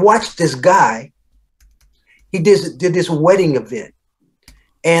 I watched this guy. He did this wedding event,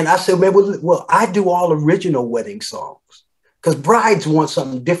 and I said, man, well, I do all original wedding songs because brides want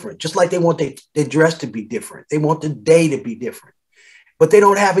something different, just like they want their dress to be different. They want the day to be different, but they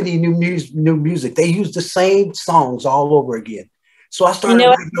don't have any new music. They use the same songs all over again. So I started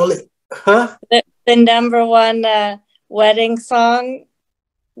writing all it. Huh? The number one wedding song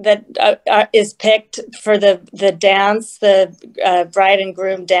that is picked for the dance, the bride and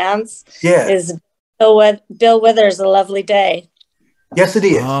groom dance, is Bill Withers' "A Lovely Day." Yes, it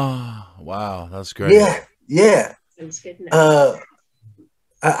is. Oh, wow, that's great. Yeah.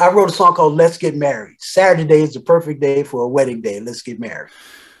 I wrote a song called "Let's Get Married." Saturday is the perfect day for a wedding day. Let's get married,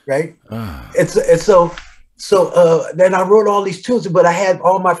 right? So then I wrote all these tunes, but I had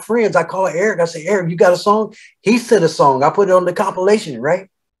all my friends. I called Eric. I said, Eric, you got a song? He said a song. I put it on the compilation, right?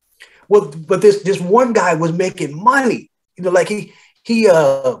 Well, but this one guy was making money. You know, like he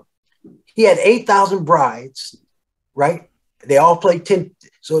had 8,000 brides, right? They all played 10.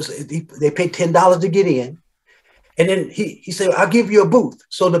 So they paid $10 to get in. And then he said, I'll give you a booth.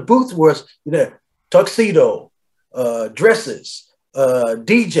 So the booth was, you know, tuxedo, dresses,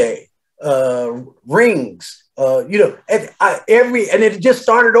 DJ, rings, you know, and it just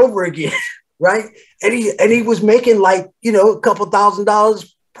started over again, right? And he was making like, you know, a couple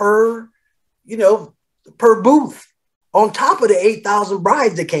 $1,000 per, you know, per booth on top of the 8,000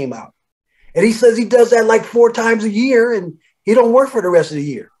 brides that came out. And he says he does that like 4 times a year, and he don't work for the rest of the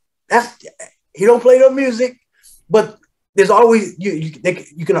year. He don't play no music, but there's always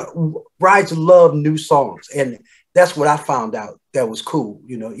brides love new songs, and that's what I found out that was cool.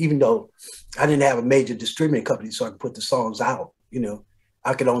 You know, even though I didn't have a major distributing company, so I could put the songs out. You know,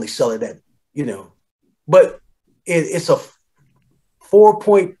 I could only sell it at, you know, but it's a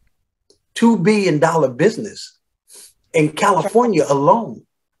 $4.2 billion business in California alone,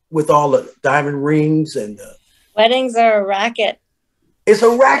 with all the diamond rings and weddings are a racket. It's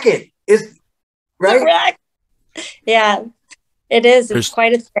a racket. It's right. Yeah, it is. It's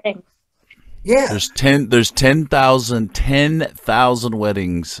quite a thing. Yeah. There's 10,000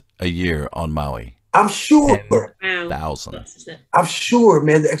 weddings a year on Maui. I'm sure. 10,000. I'm sure,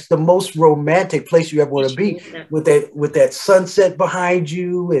 man. It's the most romantic place you ever want to be, with that sunset behind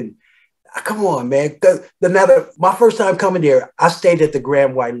you. And come on, man. My first time coming there, I stayed at the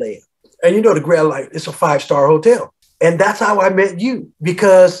Grand Wailea. And you know, the Grand, like, it's a 5-star hotel. And that's how I met you,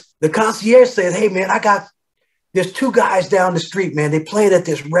 because the concierge said, hey, man, there's 2 guys down the street, man. They played at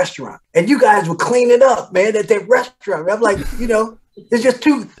this restaurant, and you guys were cleaning up, man, at that restaurant. I'm like, you know, it's just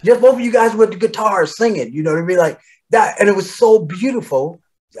both of you guys with the guitars singing, you know what I mean? Like that. And it was so beautiful.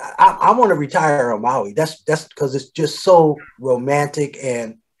 I want to retire on Maui. That's because it's just so romantic.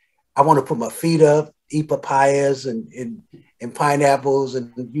 And I want to put my feet up, eat papayas and pineapples,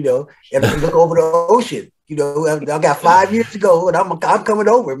 and, you know, and look over the ocean. You know, I got 5 years to go, and I'm coming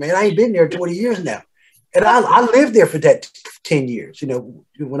over, man. I ain't been there 20 years now. And I lived there for that 10 years. You know,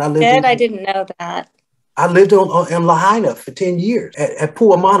 when I lived I didn't know that. I lived in Lahaina for 10 years at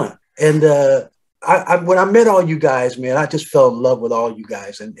Puamana. And when I met all you guys, man, I just fell in love with all you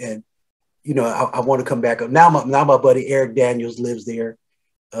guys. And you know, I want to come back. Now my buddy Eric Daniels lives there.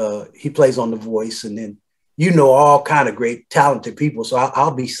 He plays on The Voice. And then, you know, all kind of great, talented people. So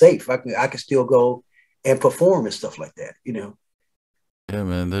I'll be safe. I can still go and perform and stuff like that, you know. Yeah,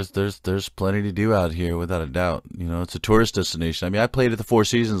 man, there's plenty to do out here, without a doubt. You know, it's a tourist destination. I mean, I played at the Four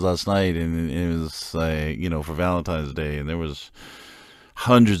Seasons last night, and it was like, you know, for Valentine's Day, and there was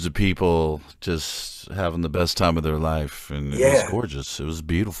hundreds of people just having the best time of their life, and it was gorgeous. It was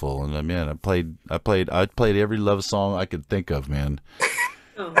beautiful, and man, I played every love song I could think of, man,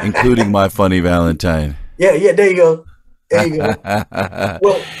 including My Funny Valentine. Yeah, there you go. There you go.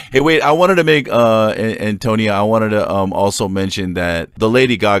 Well, hey, wait! I wanted to make Antonia. I wanted to also mention that the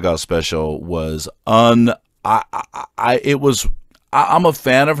Lady Gaga special was I'm a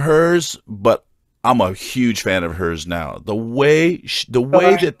fan of hers, but I'm a huge fan of hers now. The way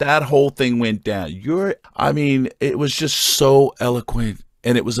that whole thing went down. It was just so eloquent,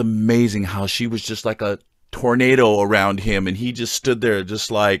 and it was amazing how she was just like a tornado around him, and he just stood there just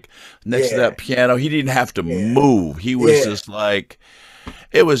like next to that piano. He didn't have to move. He was just like,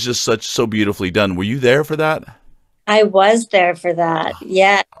 it was just so beautifully done. Were you there for that? I was there for that.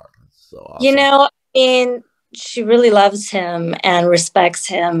 Yeah. So awesome. You know, she really loves him and respects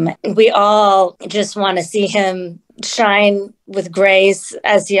him. We all just want to see him shine with grace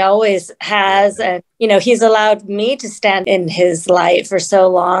as he always has. And, he's allowed me to stand in his light for so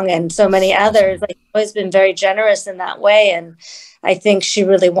long, and so many others. Like, he's always been very generous in that way. And I think she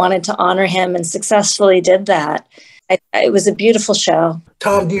really wanted to honor him and successfully did that. It was a beautiful show.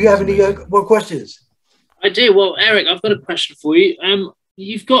 Tom, do you have any more questions? I do. Well, Eric, I've got a question for you.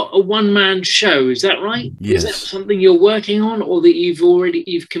 You've got a one-man show, is that right? Yes. Is that something you're working on, or that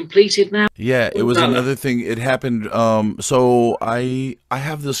you've completed now? Yeah, it was another thing. It happened. So I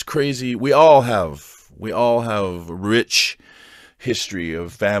have this crazy. We all have rich history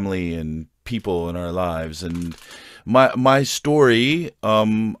of family and people in our lives, and my story.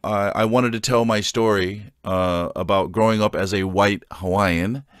 I wanted to tell my story about growing up as a white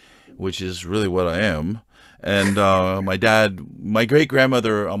Hawaiian, which is really what I am. And my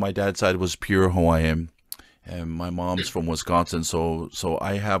great-grandmother on my dad's side was pure Hawaiian, and my mom's from Wisconsin, so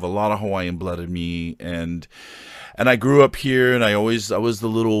I have a lot of Hawaiian blood in me, and I grew up here, and I was the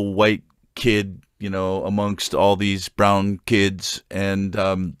little white kid, amongst all these brown kids, and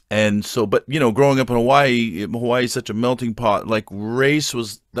so, but growing up in Hawaii is such a melting pot. Like, race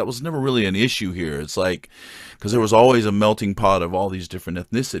was never really an issue here. It's like, because there was always a melting pot of all these different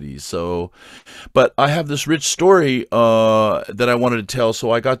ethnicities. So, but I have this rich story that I wanted to tell. So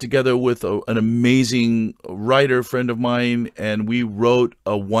I got together with an amazing writer friend of mine, and we wrote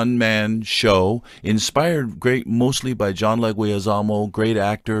a one-man show inspired mostly by John Leguizamo, great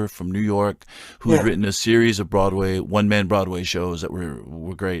actor from New York, who had written a series of one-man Broadway shows that were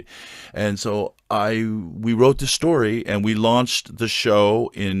great. And so we wrote the story, and we launched the show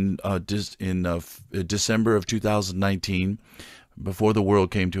in December of 2019, before the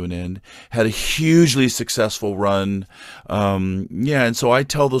world came to an end. Had a hugely successful run. And so I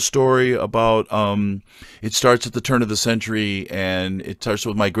tell the story about, it starts at the turn of the century, and it starts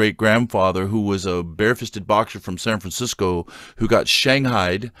with my great-grandfather, who was a barefisted boxer from San Francisco, who got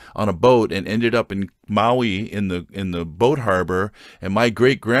shanghaied on a boat and ended up in Maui in the boat harbor, and my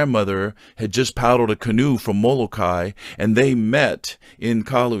great-grandmother had just paddled a canoe from Molokai, and they met in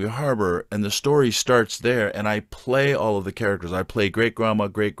Kaului Harbor, and the story starts there, and I play all of the characters. I play great-grandma,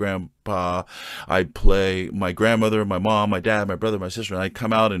 great-grandpa, I play my grandmother, my mom, my dad, my brother, my sister, and I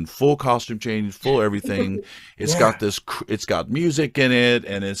come out in full costume change, full everything. It's got music in it,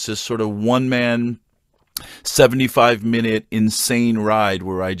 and it's this sort of one-man 75-minute insane ride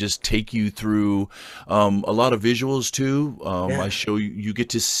where I just take you through a lot of visuals too. I show you get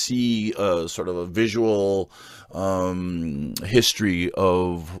to see sort of a visual history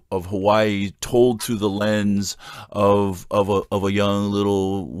of Hawaii told through the lens of a young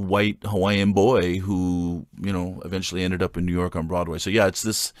little white Hawaiian boy who eventually ended up in New York on Broadway. So yeah, it's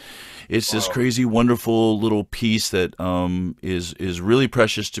this crazy, wonderful little piece that is really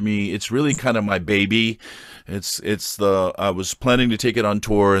precious to me. It's really kind of my baby. I was planning to take it on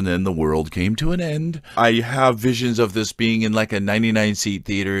tour, and then the world came to an end. I have visions of this being in like a 99-seat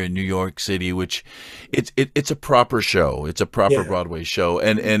theater in New York City, which it's a proper show. It's a proper Broadway show,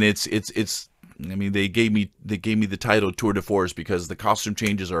 and it's. I mean, they gave me the title Tour de Force because the costume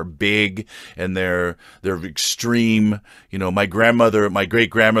changes are big and they're extreme. My great-grandmother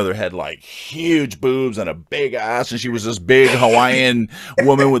had like huge boobs and a big ass, and she was this big Hawaiian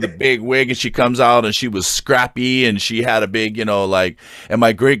woman with a big wig, and she comes out and she was scrappy and she had a big, and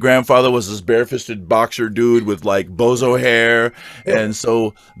my great-grandfather was this barefisted boxer dude with like bozo hair. And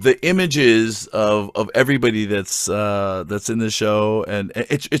so the images of everybody that's in the show, and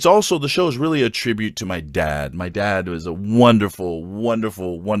it's also, the show is really a tribute to my dad. My dad was a wonderful,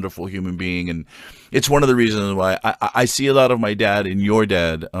 wonderful, wonderful human being, and it's one of the reasons why I see a lot of my dad in your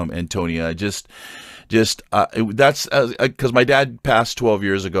dad, Antonia. That's because my dad passed 12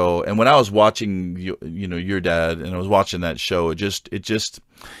 years ago, and when I was watching your dad, and I was watching that show,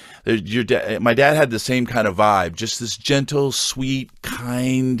 my dad had the same kind of vibe, just this gentle, sweet,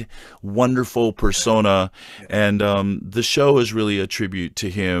 kind, wonderful persona, and the show is really a tribute to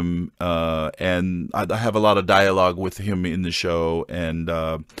him, and I have a lot of dialogue with him in the show, and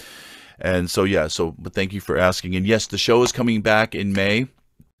so yeah, but thank you for asking. And yes, the show is coming back in May.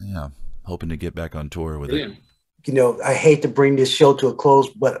 Yeah, hoping to get back on tour with it. I hate to bring this show to a close,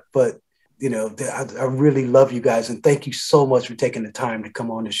 but I really love you guys, and thank you so much for taking the time to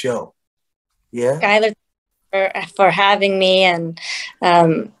come on the show. Yeah, Skyler, for having me, and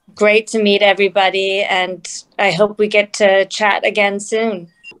great to meet everybody, and I hope we get to chat again soon.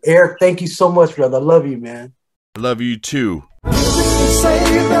 Eric, thank you so much, brother. I love you, man. I love you too. Music can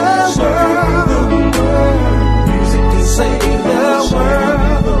save the world. Music can save the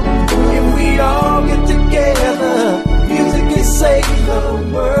world. If we all get together, music can save the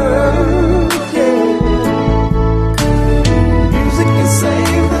world. Yeah.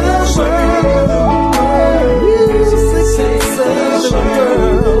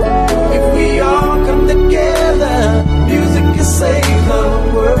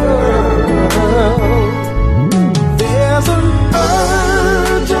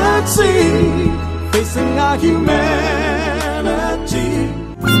 our humanity.